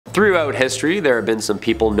Throughout history, there have been some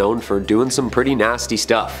people known for doing some pretty nasty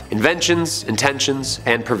stuff. Inventions, intentions,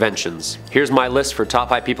 and preventions. Here's my list for top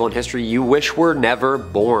 5 people in history you wish were never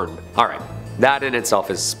born. Alright, that in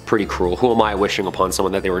itself is pretty cruel. Who am I wishing upon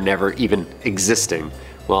someone that they were never even existing?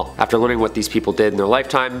 Well, after learning what these people did in their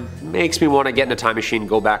lifetime, makes me want to get in a time machine,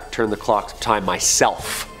 go back, turn the clock of time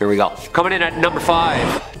myself. Here we go. Coming in at number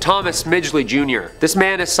 5, Thomas Midgley Jr. This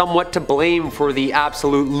man is somewhat to blame for the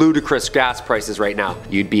absolute ludicrous gas prices right now.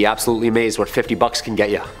 You'd be absolutely amazed what 50 bucks can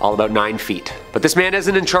get you, all about 9 feet. But this man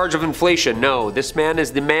isn't in charge of inflation, no. This man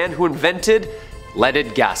is the man who invented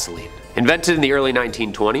leaded gasoline. Invented in the early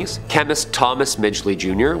 1920s, chemist Thomas Midgley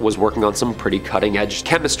Jr. was working on some pretty cutting-edge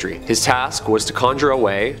chemistry. His task was to conjure a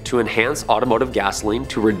way to enhance automotive gasoline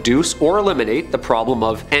to reduce or eliminate the problem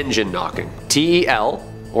of engine knocking. TEL,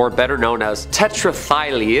 or better known as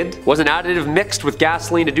tetraethyllead, was an additive mixed with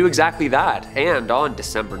gasoline to do exactly that. And on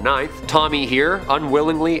December 9th, Tommy here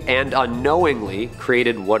unwillingly and unknowingly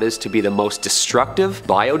created what is to be the most destructive,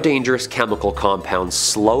 biodangerous chemical compound,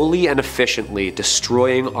 slowly and efficiently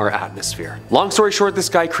destroying our atmosphere. Long story short, this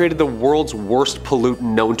guy created the world's worst pollutant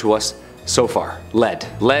known to us so far, lead.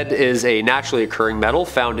 Lead is a naturally occurring metal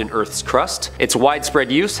found in Earth's crust. Its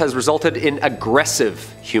widespread use has resulted in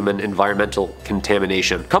aggressive human environmental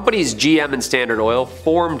contamination. Companies GM and Standard Oil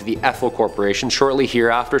formed the Ethel Corporation shortly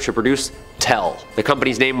hereafter to produce TEL. The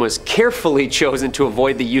company's name was carefully chosen to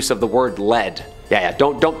avoid the use of the word lead. Yeah,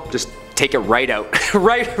 don't just take it right out.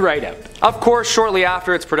 right out. Of course, shortly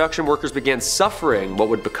after its production, workers began suffering what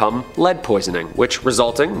would become lead poisoning, which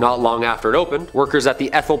resulting, not long after it opened, workers at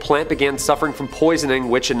the Ethel plant began suffering from poisoning,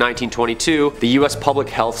 which in 1922, the US Public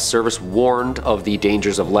Health Service warned of the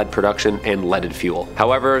dangers of lead production and leaded fuel.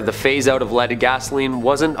 However, the phase out of leaded gasoline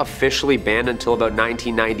wasn't officially banned until about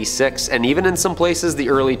 1996, and even in some places the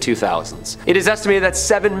early 2000s. It is estimated that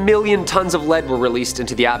 7 million tons of lead were released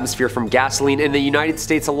into the atmosphere from gasoline in the United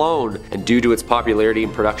States alone, and due to its popularity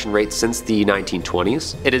and production rate since the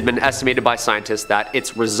 1920s, it has been estimated by scientists that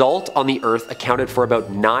its result on the Earth accounted for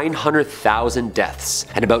about 900,000 deaths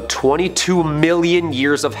and about 22 million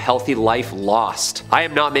years of healthy life lost. I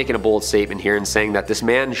am not making a bold statement here and saying that this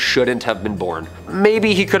man shouldn't have been born.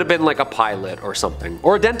 Maybe he could have been like a pilot or something,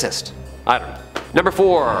 or a dentist. I don't know. Number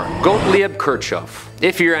 4, Gottlieb Kirchhoff.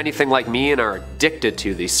 If you're anything like me and are addicted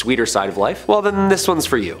to the sweeter side of life, well then this one's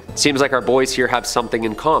for you. Seems like our boys here have something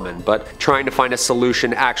in common, but trying to find a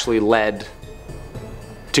solution actually led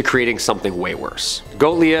to creating something way worse.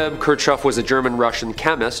 Gottlieb Kirchhoff was a German-Russian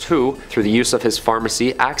chemist who, through the use of his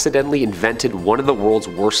pharmacy, accidentally invented one of the world's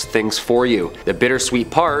worst things for you. The bittersweet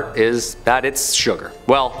part is that it's sugar.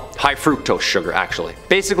 Well, high fructose sugar actually.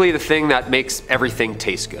 Basically the thing that makes everything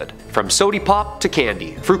taste good. From sody pop to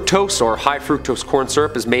candy. Fructose, or high fructose corn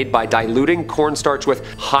syrup, is made by diluting cornstarch with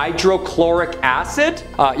hydrochloric acid?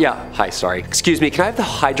 Excuse me, can I have the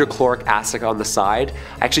hydrochloric acid on the side?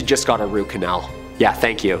 I actually just got a root canal. Yeah,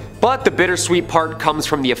 thank you. But the bittersweet part comes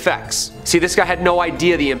from the effects. See, this guy had no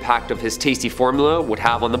idea the impact of his tasty formula would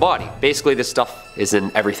have on the body. Basically, this stuff is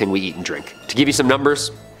in everything we eat and drink. To give you some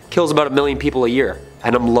numbers, kills about 1 million people a year.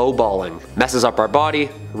 And I'm lowballing. Messes up our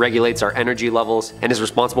body, regulates our energy levels, and is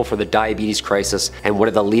responsible for the diabetes crisis and one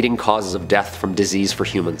of the leading causes of death from disease for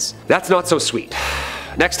humans. That's not so sweet.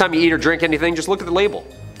 Next time you eat or drink anything, just look at the label.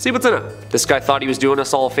 See what's in it. This guy thought he was doing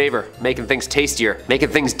us all a favor, making things tastier, making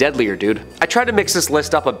things deadlier, dude. I tried to mix this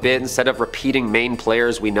list up a bit instead of repeating main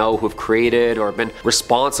players we know who've created or been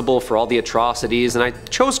responsible for all the atrocities, and I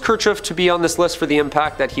chose Kirchhoff to be on this list for the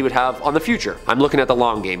impact that he would have on the future. I'm looking at the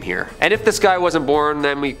long game here. And if this guy wasn't born,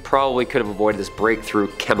 then we probably could have avoided this breakthrough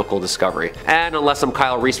chemical discovery. And unless I'm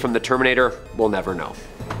Kyle Reese from The Terminator, we'll never know.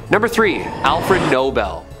 Number 3, Alfred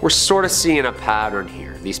Nobel. We're sort of seeing a pattern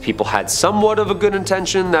here. These people had somewhat of a good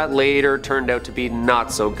intention that later turned out to be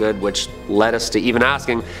not so good, which led us to even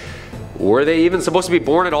asking, were they even supposed to be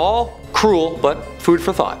born at all? Cruel, but food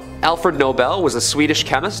for thought. Alfred Nobel was a Swedish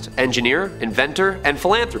chemist, engineer, inventor, and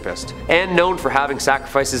philanthropist, and known for having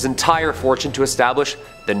sacrificed his entire fortune to establish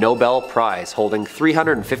the Nobel Prize, holding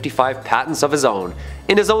 355 patents of his own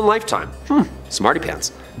in his own lifetime. Smarty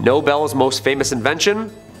pants. Nobel's most famous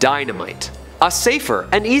invention? Dynamite. A safer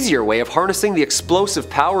and easier way of harnessing the explosive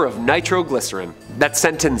power of nitroglycerin. That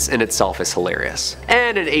sentence in itself is hilarious.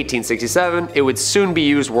 And in 1867, it would soon be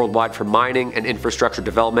used worldwide for mining and infrastructure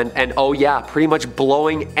development, and oh yeah, pretty much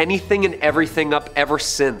blowing anything and everything up ever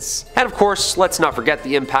since. And of course, let's not forget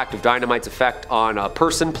the impact of dynamite's effect on a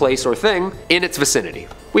person, place, or thing in its vicinity.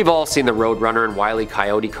 We've all seen the Roadrunner and Wile E.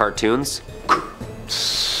 Coyote cartoons.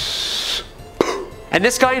 And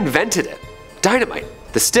this guy invented it. Dynamite.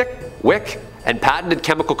 The stick, wick, and patented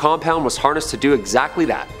chemical compound was harnessed to do exactly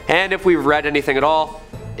that. And if we've read anything at all,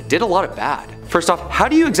 it did a lot of bad. First off, how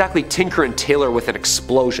do you exactly tinker and tailor with an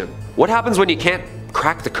explosion? What happens when you can't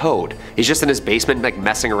crack the code? He's just in his basement like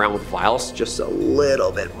messing around with vials. Just a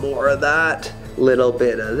little bit more of that, little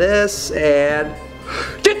bit of this, and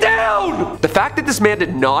get down! The fact that this man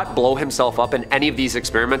did not blow himself up in any of these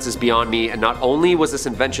experiments is beyond me, and not only was this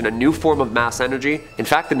invention a new form of mass energy, in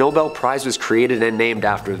fact the Nobel Prize was created and named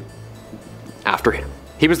after him.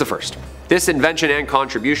 He was the first. This invention and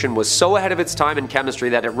contribution was so ahead of its time in chemistry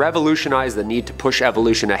that it revolutionized the need to push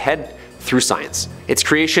evolution ahead through science. Its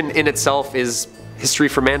creation in itself is history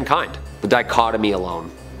for mankind. The dichotomy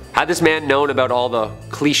alone. Had this man known about all the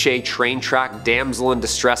cliche train track damsel in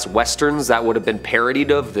distress westerns that would have been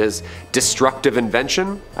parodied of his destructive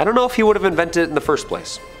invention, I don't know if he would have invented it in the first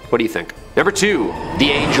place. What do you think? Number 2,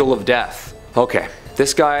 the Angel of Death. Okay.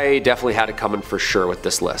 This guy definitely had it coming for sure with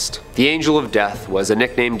this list. The Angel of Death was a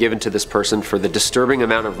nickname given to this person for the disturbing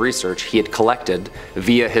amount of research he had collected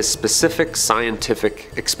via his specific scientific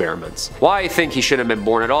experiments. Why I think he shouldn't have been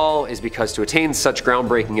born at all is because to attain such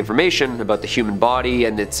groundbreaking information about the human body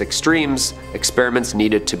and its extremes, experiments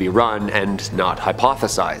needed to be run and not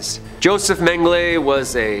hypothesized. Joseph Mengele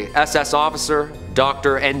was a SS officer,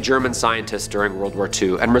 doctor, and German scientist during World War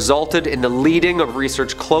II, and resulted in the leading of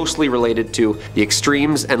research closely related to the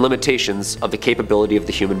extremes and limitations of the capability of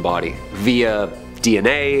the human body, via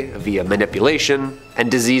DNA, via manipulation, and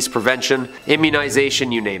disease prevention,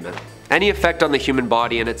 immunization, you name it. Any effect on the human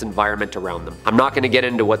body and its environment around them. I'm not going to get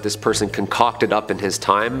into what this person concocted up in his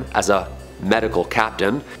time as a medical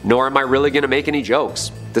captain, nor am I really going to make any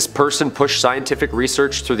jokes. This person pushed scientific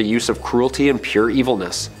research through the use of cruelty and pure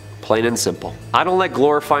evilness. Plain and simple. I don't like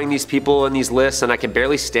glorifying these people in these lists, and I can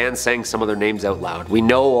barely stand saying some of their names out loud. We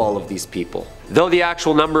know all of these people. Though the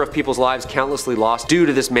actual number of people's lives countlessly lost due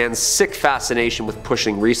to this man's sick fascination with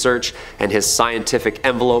pushing research and his scientific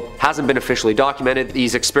envelope hasn't been officially documented,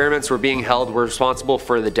 these experiments were responsible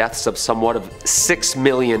for the deaths of somewhat of 6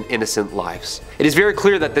 million innocent lives. It is very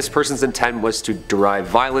clear that this person's intent was to derive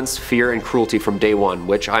violence, fear, and cruelty from day one,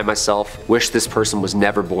 which I myself wish this person was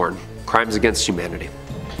never born. Crimes against humanity.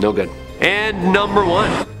 No good. And number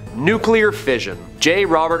 1, nuclear fission. J.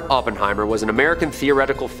 Robert Oppenheimer was an American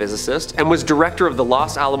theoretical physicist and was director of the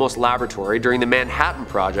Los Alamos Laboratory during the Manhattan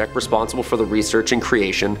Project, responsible for the research and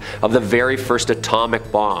creation of the very first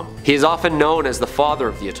atomic bomb. He is often known as the father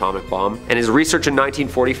of the atomic bomb, and his research in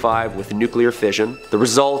 1945 with nuclear fission, the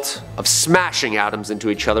result of smashing atoms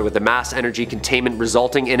into each other with the mass energy containment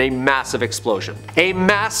resulting in a massive explosion. A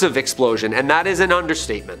massive explosion, and that is an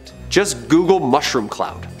understatement. Just Google mushroom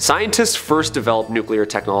cloud. Scientists first developed nuclear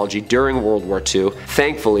technology during World War II.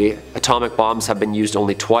 Thankfully, atomic bombs have been used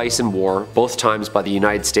only twice in war, both times by the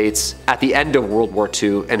United States at the end of World War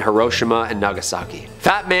II in Hiroshima and Nagasaki.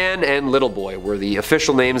 Fat Man and Little Boy were the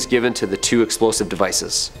official names given to the two explosive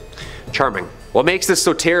devices. Charming. What makes this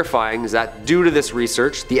so terrifying is that due to this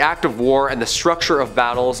research, the act of war and the structure of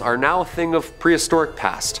battles are now a thing of prehistoric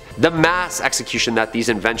past. The mass execution that these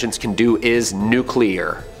inventions can do is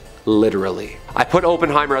nuclear. Literally. I put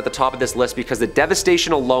Oppenheimer at the top of this list because the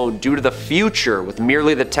devastation alone due to the future with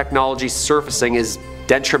merely the technology surfacing is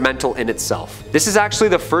detrimental in itself. This is actually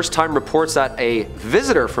the first time reports that a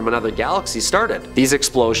visitor from another galaxy started. These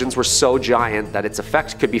explosions were so giant that its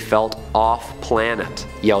effect could be felt off planet.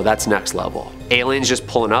 Yo, that's next level. Aliens just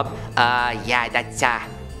pulling up. Yeah,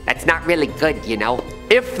 that's not really good, you know.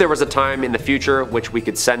 If there was a time in the future which we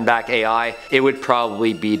could send back AI, it would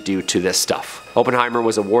probably be due to this stuff. Oppenheimer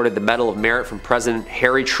was awarded the Medal of Merit from President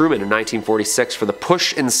Harry Truman in 1946 for the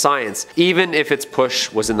push in science, even if its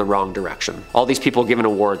push was in the wrong direction. All these people given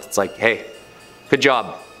awards, it's like, hey, good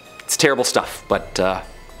job. It's terrible stuff, but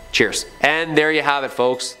cheers. And there you have it,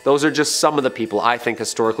 folks. Those are just some of the people I think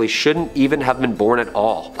historically shouldn't even have been born at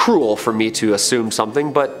all. Cruel for me to assume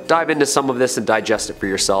something, but dive into some of this and digest it for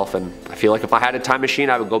yourself, and I feel like if I had a time machine,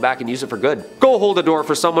 I would go back and use it for good. Go hold a door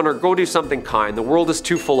for someone or go do something kind. The world is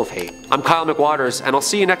too full of hate. I'm Kyle McWaters, and I'll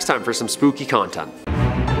see you next time for some spooky content.